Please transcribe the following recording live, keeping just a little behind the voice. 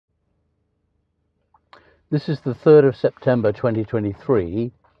This is the 3rd of September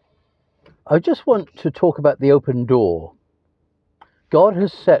 2023. I just want to talk about the open door. God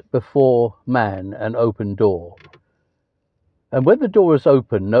has set before man an open door. And when the door is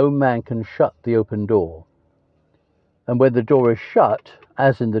open, no man can shut the open door. And when the door is shut,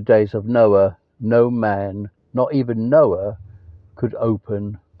 as in the days of Noah, no man, not even Noah, could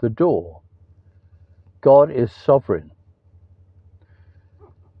open the door. God is sovereign.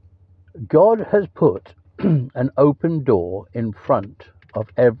 God has put an open door in front of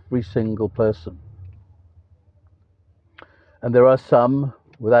every single person. And there are some,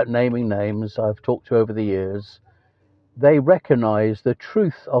 without naming names, I've talked to over the years, they recognize the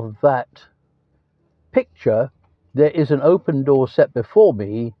truth of that picture. There is an open door set before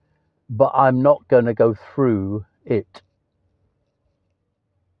me, but I'm not going to go through it.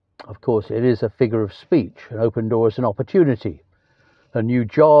 Of course, it is a figure of speech. An open door is an opportunity, a new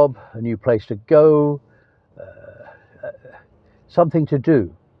job, a new place to go, something to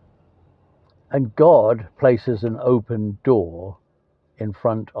do. And God places an open door in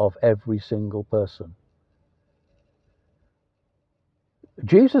front of every single person.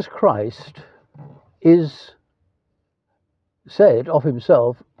 Jesus Christ is said of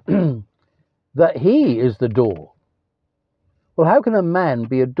himself that he is the door. Well, how can a man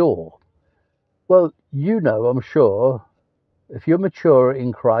be a door? Well, you know, I'm sure, if you're mature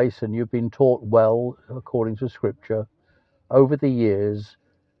in Christ and you've been taught well according to Scripture over the years,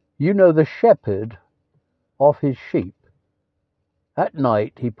 you know the shepherd of his sheep. At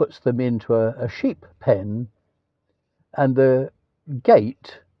night, he puts them into a sheep pen, and the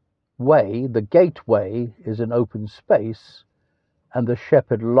gateway is an open space, and the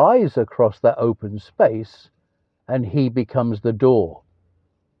shepherd lies across that open space, and he becomes the door.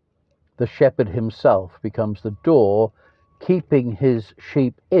 The shepherd himself becomes the door, keeping his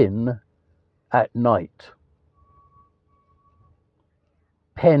sheep in at night.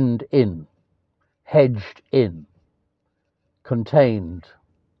 Penned in, hedged in, contained.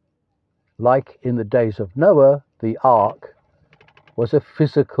 Like in the days of Noah, the ark was a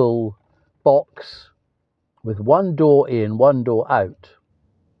physical box with one door in, one door out.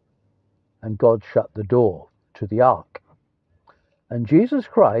 And God shut the door to the ark. And Jesus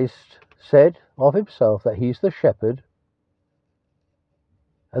Christ said of himself that he's the shepherd,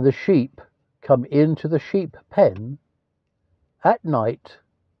 and the sheep come into the sheep pen at night,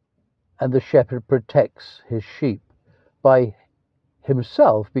 and the shepherd protects his sheep by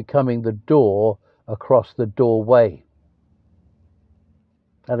himself becoming the door across the doorway.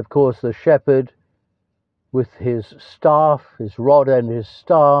 And of course the shepherd, with his staff, his rod and his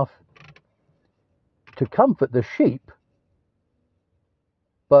staff, to comfort the sheep,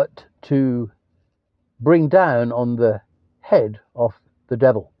 but to bring down on the head of the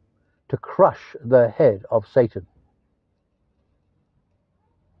devil, to crush the head of Satan.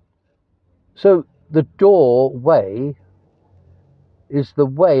 So the doorway is the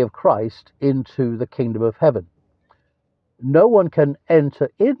way of Christ into the kingdom of heaven. No one can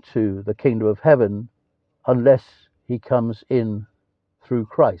enter into the kingdom of heaven unless he comes in through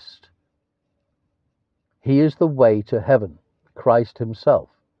Christ. He is the way to heaven, Christ himself.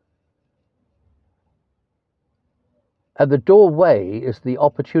 And the doorway is the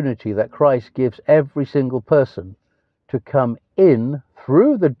opportunity that Christ gives every single person to come in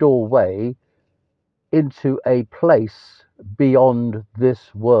through the doorway into a place beyond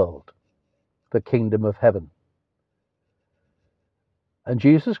this world, the kingdom of heaven. And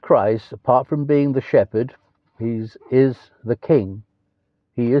Jesus Christ, apart from being the shepherd, he is the king,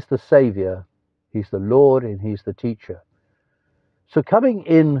 he is the saviour, he's the Lord, and he's the teacher. So coming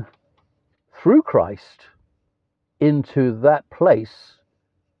in through Christ into that place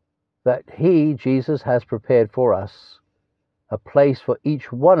that he, Jesus, has prepared for us, a place for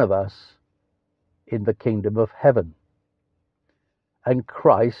each one of us in the kingdom of heaven. And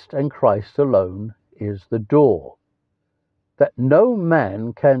Christ alone is the door that no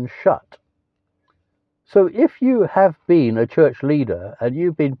man can shut. So if you have been a church leader and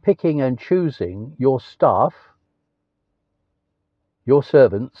you've been picking and choosing your staff, your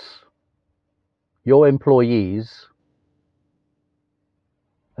servants, your employees,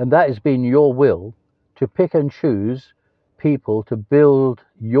 and that has been your will to pick and choose people to build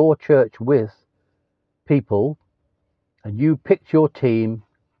your church with, people, and you picked your team,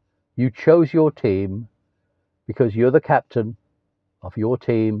 you chose your team because you're the captain of your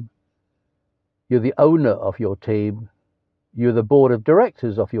team, you're the owner of your team, you're the board of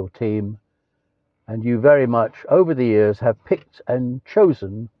directors of your team, and you very much over the years have picked and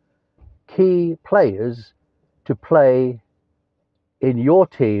chosen key players to play in your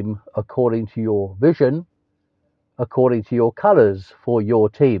team according to your vision, according to your colours for your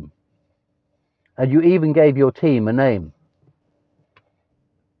team. And you even gave your team a name.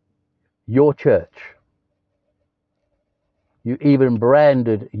 Your church. You even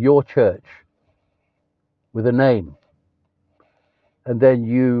branded your church with a name. And then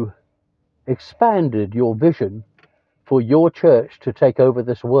you expanded your vision for your church to take over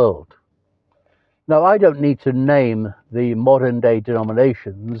this world. Now, I don't need to name the modern day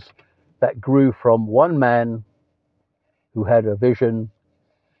denominations that grew from one man who had a vision.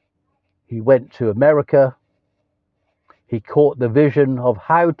 He went to America. He caught the vision of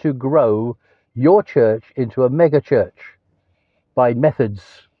how to grow your church into a mega church by methods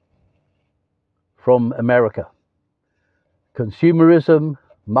from America. Consumerism,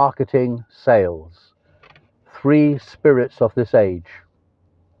 marketing, sales. Three spirits of this age.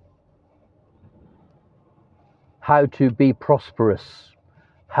 How to be prosperous.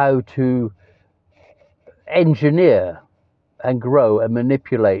 How to engineer and grow and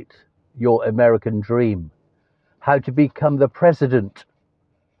manipulate your American dream. How to become the president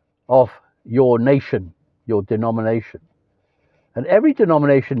of your nation, your denomination. And every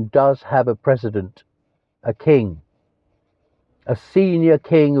denomination does have a president, a king, a senior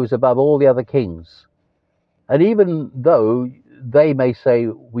king who's above all the other kings. And even though they may say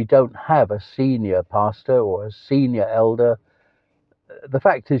we don't have a senior pastor or a senior elder, the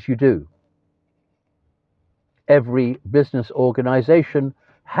fact is you do. Every business organization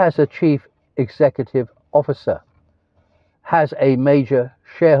has a chief executive officer, has a major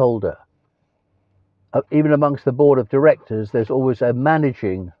shareholder. Even amongst the board of directors, there's always a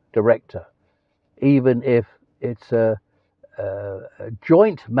managing director. Even if it's a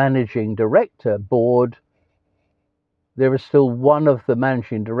joint managing director board, there is still one of the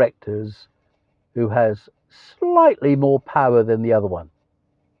managing directors who has slightly more power than the other one.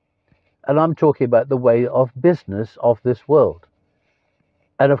 And I'm talking about the way of business of this world.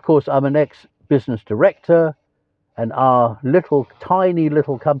 And of course, I'm an ex-business director, and our tiny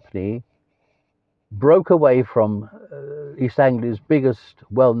little company broke away from East Anglia's biggest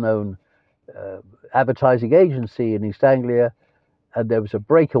well-known advertising agency in East Anglia, and there was a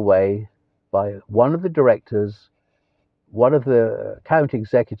breakaway by one of the directors, one of the account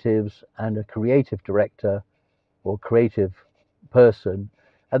executives, and a creative director or creative person,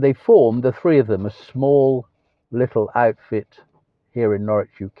 and they formed, the three of them, a small little outfit here in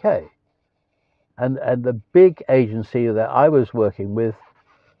Norwich, UK. And the big agency that I was working with,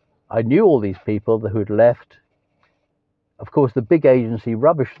 I knew all these people who'd left. Of course, the big agency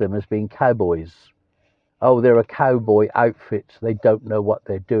rubbished them as being cowboys. Oh, they're a cowboy outfit. They don't know what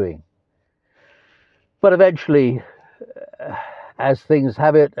they're doing. But eventually, as things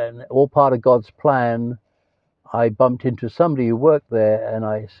have it, and all part of God's plan, I bumped into somebody who worked there, and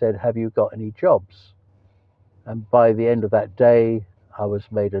I said, have you got any jobs? And by the end of that day, I was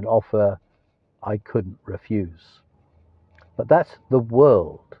made an offer I couldn't refuse. But that's the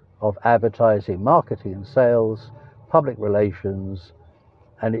world of advertising, marketing and sales, public relations,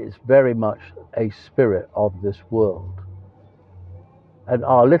 and it's very much a spirit of this world. And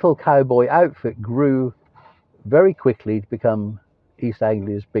our little cowboy outfit grew very quickly to become East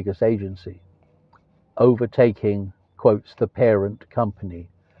Anglia's biggest agency, overtaking, quotes, the parent company.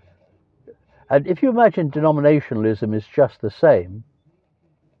 And if you imagine denominationalism is just the same,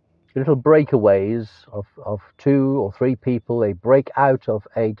 little breakaways of 2 or 3 people, they break out of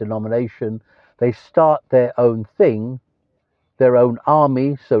a denomination, they start their own thing, their own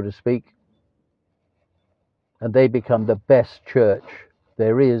army, so to speak, and they become the best church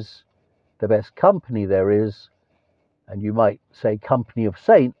there is, the best company there is, and you might say company of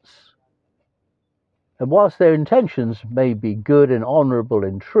saints. And whilst their intentions may be good and honourable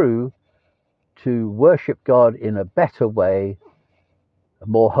and true, to worship God in a better way, a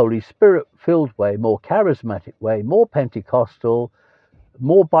more Holy Spirit filled way, more charismatic way, more Pentecostal,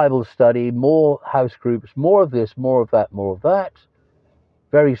 more Bible study, more house groups, more of this, more of that, more of that,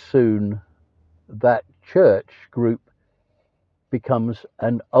 very soon that church group becomes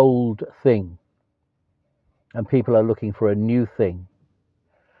an old thing, and people are looking for a new thing.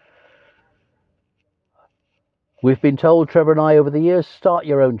 We've been told, Trevor and I, over the years, start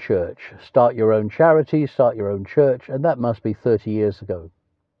your own church, start your own charity, start your own church, and that must be 30 years ago.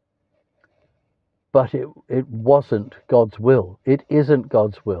 But it wasn't God's will. It isn't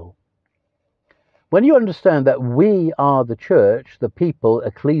God's will. When you understand that we are the church, the people,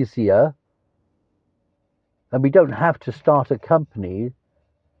 ecclesia, and we don't have to start a company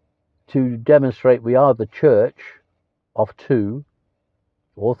to demonstrate we are the church of 2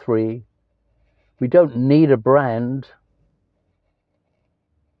 or 3. We don't need a brand.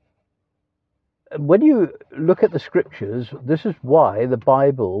 when you look at the scriptures, this is why the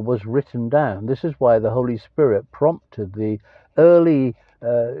Bible was written down. This is why the Holy Spirit prompted the early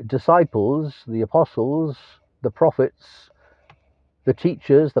disciples, the apostles, the prophets, the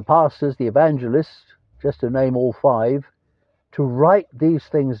teachers, the pastors, the evangelists, just to name all five, to write these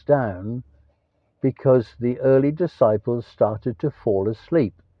things down, because the early disciples started to fall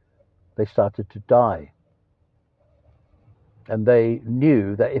asleep. They started to die. And they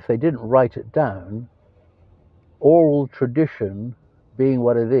knew that if they didn't write it down, oral tradition being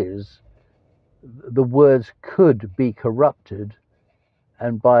what it is, the words could be corrupted.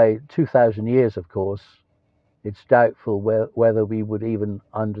 And by 2,000 years, of course, it's doubtful whether we would even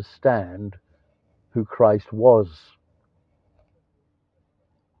understand who Christ was.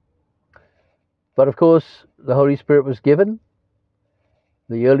 But of course, the Holy Spirit was given.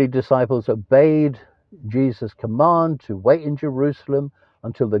 The early disciples obeyed Jesus' command to wait in Jerusalem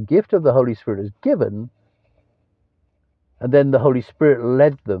until the gift of the Holy Spirit is given. And then the Holy Spirit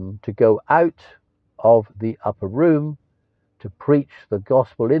led them to go out of the upper room to preach the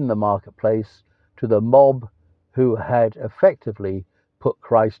gospel in the marketplace to the mob who had effectively put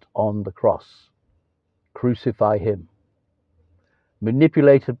Christ on the cross. Crucify him.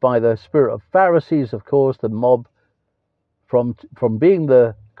 Manipulated by the spirit of Pharisees, of course, the mob, from being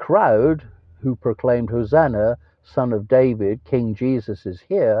the crowd who proclaimed, Hosanna, Son of David, King Jesus is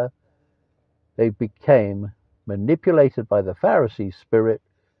here, they became manipulated by the Pharisee spirit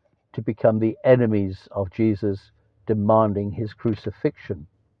to become the enemies of Jesus, demanding his crucifixion.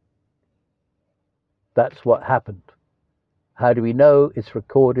 That's what happened. How do we know? It's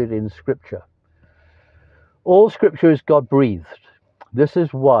recorded in Scripture. All Scripture is God-breathed. This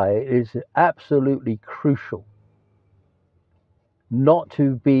is why it is absolutely crucial not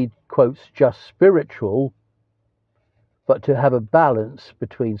to be, quotes, just spiritual, but to have a balance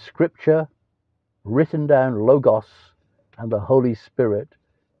between Scripture, written down Logos, and the Holy Spirit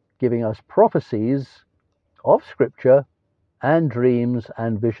giving us prophecies of Scripture and dreams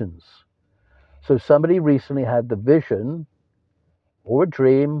and visions. So somebody recently had the vision or a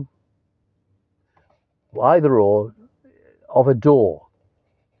dream, either or, of a door.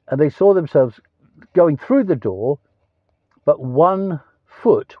 And they saw themselves going through the door, but one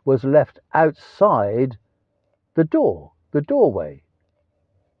foot was left outside the door, the doorway.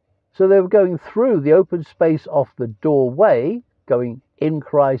 So they were going through the open space of the doorway, going in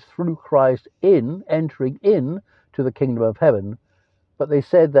Christ, through Christ, entering in to the kingdom of heaven. But they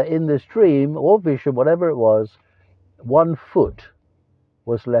said that in this dream or vision, whatever it was, one foot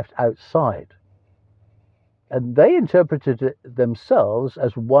was left outside. And they interpreted it themselves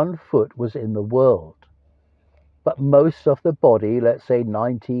as one foot was in the world. But most of the body, let's say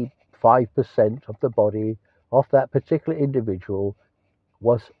 95% of the body of that particular individual,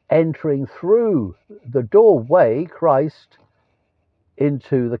 was entering through the doorway, Christ,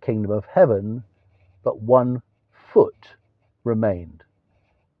 into the kingdom of heaven, but one foot remained.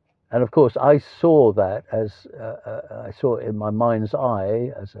 And of course, I saw that as I saw it in my mind's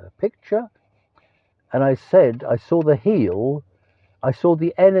eye as a picture. And I said, I saw the heel, I saw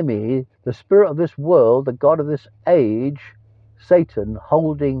the enemy, the spirit of this world, the god of this age, Satan,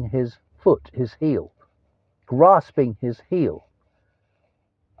 holding his foot, his heel, grasping his heel.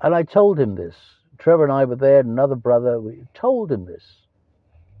 And I told him this. Trevor and I were there, another brother, we told him this.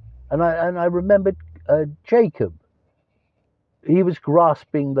 And I remembered Jacob. He was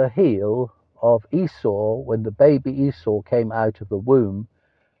grasping the heel of Esau when the baby Esau came out of the womb.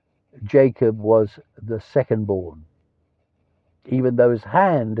 Jacob was the second born. Even though his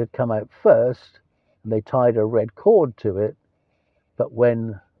hand had come out first, and they tied a red cord to it, but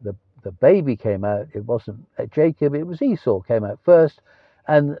when the baby came out, it wasn't Jacob, it was Esau came out first,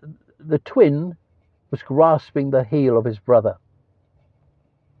 and the twin was grasping the heel of his brother.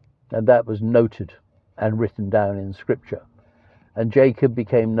 And that was noted and written down in Scripture. And Jacob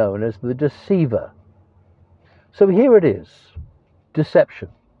became known as the deceiver. So here it is, deception.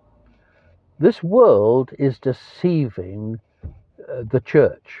 This world is deceiving the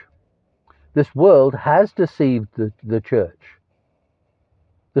church. This world has deceived the church.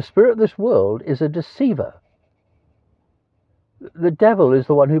 The spirit of this world is a deceiver. The devil is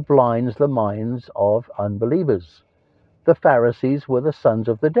the one who blinds the minds of unbelievers. The Pharisees were the sons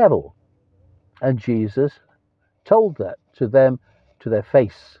of the devil, and Jesus told that to them to their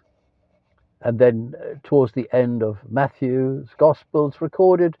face. And then towards the end of Matthew's Gospels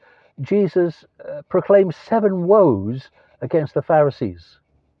recorded, Jesus proclaimed 7 woes against the Pharisees.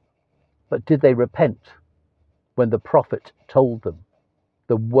 But did they repent when the prophet told them,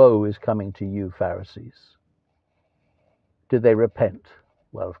 the woe is coming to you, Pharisees? Did they repent?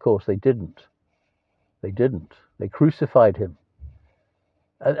 Well, of course they didn't. They didn't. They crucified him.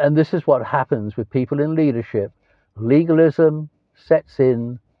 And this is what happens with people in leadership. Legalism sets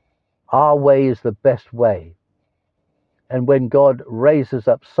in. Our way is the best way. And when God raises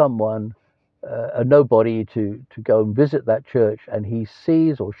up someone, a nobody, to go and visit that church, and he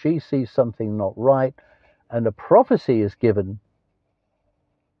sees or she sees something not right, and a prophecy is given,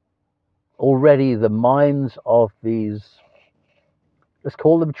 already the minds of these, let's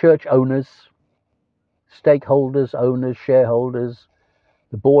call them church owners, stakeholders, owners, shareholders,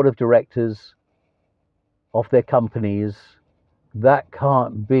 the board of directors of their companies, that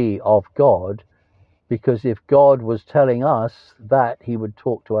can't be of God, because if God was telling us that, he would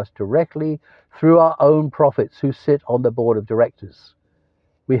talk to us directly through our own prophets who sit on the board of directors.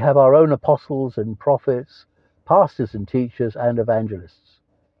 We have our own apostles and prophets, pastors and teachers and evangelists.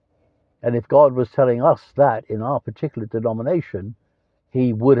 And if God was telling us that in our particular denomination,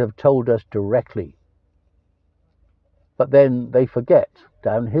 he would have told us directly. But then they forget.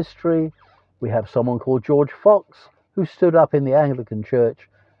 Down history, we have someone called George Fox who stood up in the Anglican Church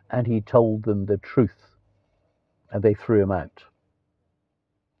and he told them the truth, and they threw him out.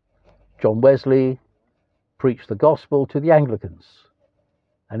 John Wesley preached the gospel to the Anglicans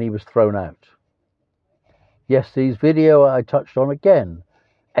and he was thrown out. Yesterday's video I touched on again.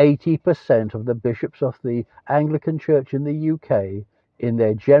 80% of the bishops of the Anglican Church in the UK in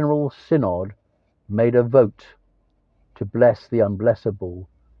their general synod made a vote to bless the unblessable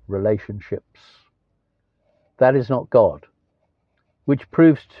relationships. That is not God, which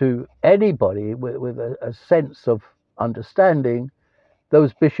proves to anybody with a sense of understanding,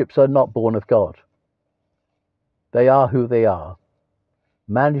 those bishops are not born of God. They are who they are.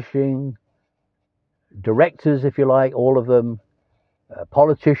 Managing directors, if you like, all of them,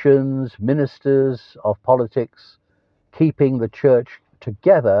 politicians, ministers of politics, keeping the church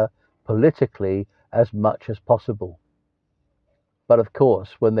together politically as much as possible. But of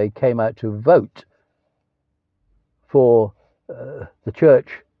course, when they came out to vote for the church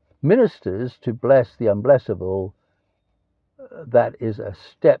ministers to bless the unblessable, that is a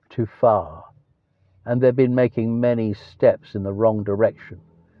step too far. And they've been making many steps in the wrong direction.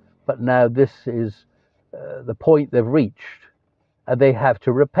 But now this is the point they've reached, and they have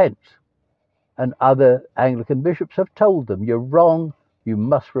to repent. And other Anglican bishops have told them, you're wrong, you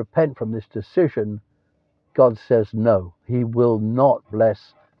must repent from this decision. God says no, he will not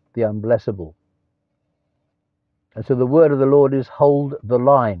bless the unblessable. And so the word of the Lord is hold the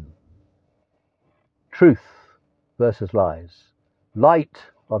line. Truth versus lies. Light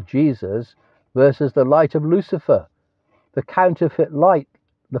of Jesus versus the light of Lucifer. The counterfeit light,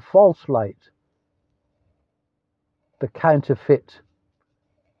 the false light. The counterfeit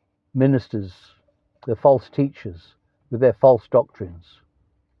ministers, the false teachers with their false doctrines.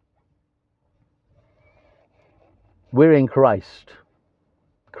 We're in Christ.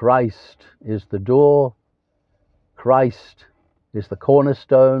 Christ is the door. Christ is the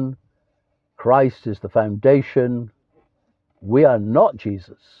cornerstone. Christ is the foundation. We are not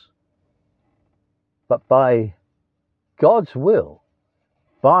Jesus. But by God's will,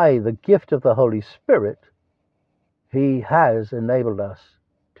 by the gift of the Holy Spirit, he has enabled us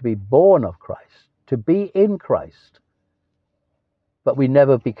to be born of Christ, to be in Christ. But we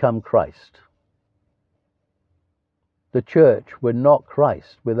never become Christ. The church, we're not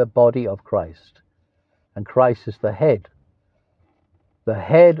Christ, we're the body of Christ. And Christ is the head. The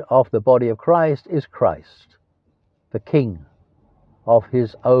head of the body of Christ is Christ, the King of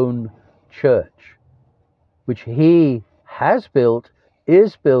his own church, which he has built,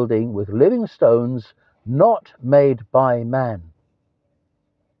 is building with living stones, not made by man.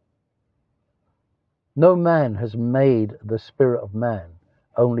 No man has made the spirit of man,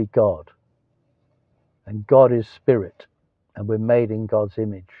 only God. And God is spirit, and we're made in God's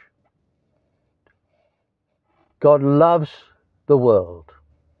image. God loves the world.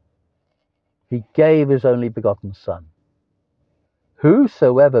 He gave his only begotten Son.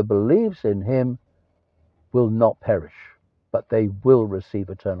 Whosoever believes in him will not perish, but they will receive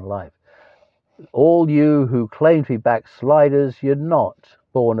eternal life. All you who claim to be backsliders, you're not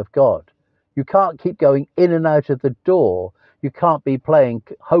born of God. You can't keep going in and out of the door. You can't be playing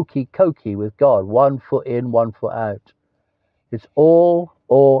hokey-cokey with God, 1 foot in, 1 foot out. It's all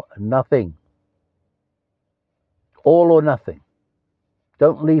or nothing. All or nothing.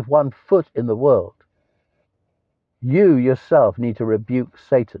 Don't leave 1 foot in the world. You yourself need to rebuke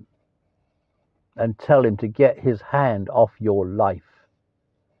Satan and tell him to get his hand off your life.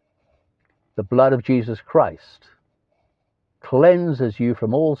 The blood of Jesus Christ cleanses you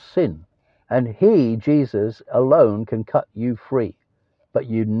from all sin, and he, Jesus, alone can cut you free. But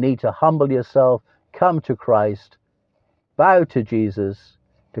you need to humble yourself, come to Christ, bow to Jesus,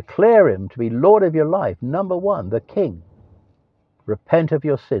 declare him to be Lord of your life. Number one, the King. Repent of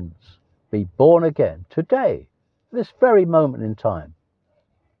your sins. Be born again today, this very moment in time.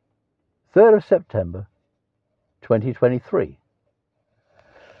 3rd of September, 2023.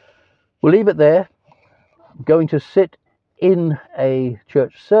 We'll leave it there. I'm going to sit in a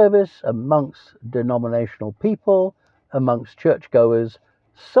church service amongst denominational people, amongst churchgoers,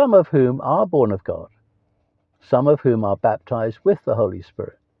 some of whom are born of God, some of whom are baptized with the Holy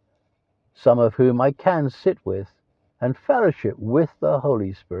Spirit, some of whom I can sit with and fellowship with the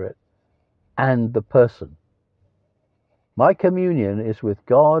Holy Spirit and the person. My communion is with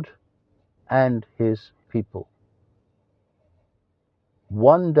God and his people.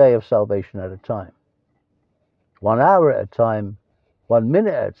 One day of salvation at a time. 1 hour at a time, 1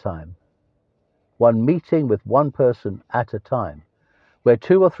 minute at a time, one meeting with one person at a time. Where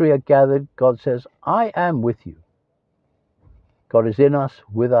 2 or 3 are gathered, God says, I am with you. God is in us,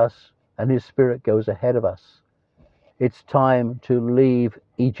 with us, and his Spirit goes ahead of us. It's time to leave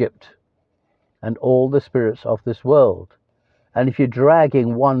Egypt and all the spirits of this world. And if you're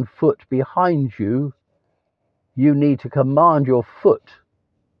dragging one foot behind you, you need to command your foot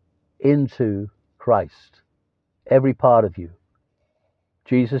into Christ. Every part of you.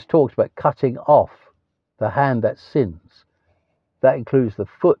 Jesus talks about cutting off the hand that sins. That includes the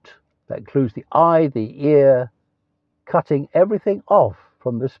foot, that includes the eye, the ear. Cutting everything off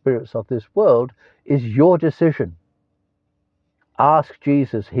from the spirits of this world is your decision. Ask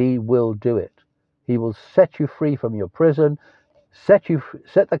Jesus, he will do it. He will set you free from your prison, set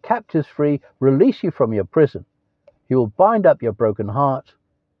the captives free, release you from your prison. He will bind up your broken heart.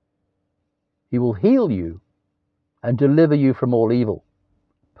 He will heal you and deliver you from all evil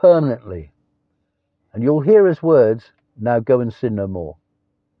permanently. And you'll hear his words, now go and sin no more.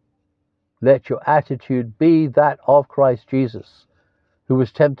 Let your attitude be that of Christ Jesus, who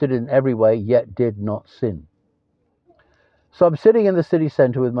was tempted in every way, yet did not sin. So I'm sitting in the city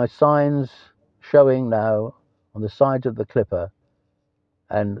centre with my signs showing now on the sides of the clipper,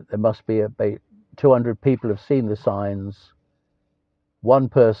 and there must be about 200 people have seen the signs. One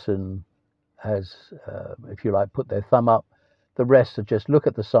person has, if you like, put their thumb up. The rest are just look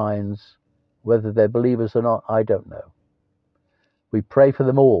at the signs. Whether they're believers or not, I don't know. We pray for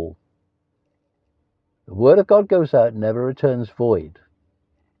them all. The word of God goes out, never returns void.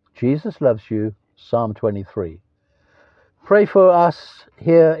 Jesus loves you, Psalm 23. Pray for us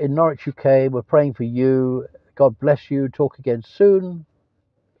here in Norwich, UK. We're praying for you. God bless you. Talk again soon,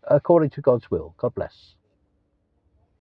 according to God's will. God bless.